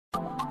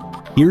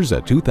Here's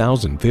a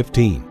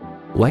 2015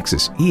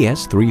 Lexus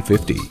ES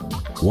 350.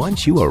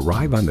 Once you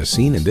arrive on the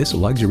scene in this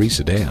luxury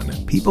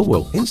sedan, people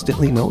will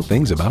instantly know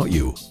things about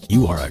you.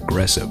 You are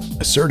aggressive,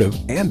 assertive,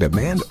 and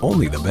demand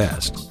only the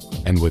best.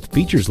 And with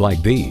features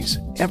like these,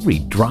 every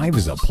drive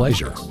is a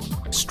pleasure.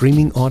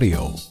 Streaming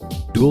audio,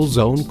 dual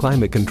zone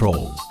climate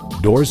control,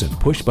 doors and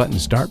push-button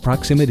start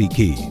proximity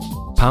key,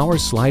 power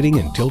sliding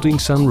and tilting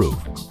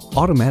sunroof,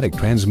 automatic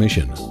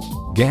transmission,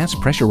 gas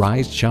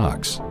pressurized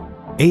shocks,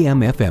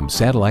 AM/FM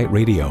satellite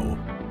radio,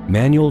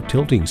 manual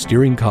tilting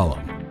steering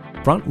column,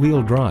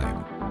 front-wheel drive,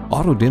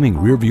 auto-dimming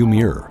rearview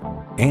mirror,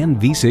 and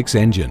V6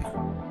 engine.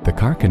 The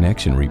Car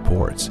Connection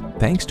reports,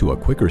 thanks to a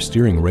quicker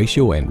steering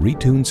ratio and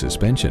retuned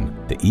suspension,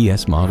 the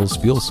ES models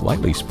feel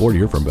slightly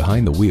sportier from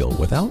behind the wheel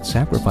without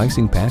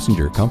sacrificing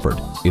passenger comfort.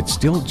 It's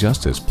still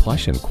just as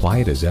plush and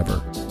quiet as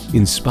ever.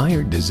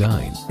 Inspired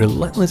design,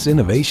 relentless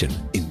innovation,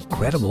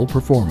 incredible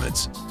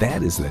performance.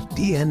 That is the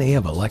DNA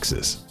of a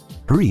Lexus.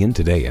 Hurry in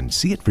today and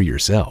see it for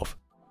yourself.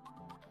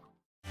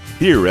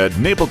 Here at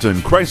Napleton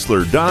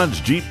Chrysler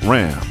Dodge Jeep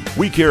Ram,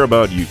 we care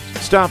about you.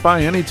 Stop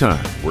by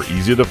anytime. We're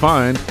easy to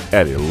find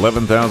at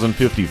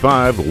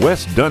 11,055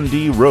 West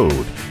Dundee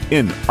Road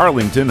in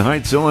Arlington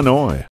Heights, Illinois.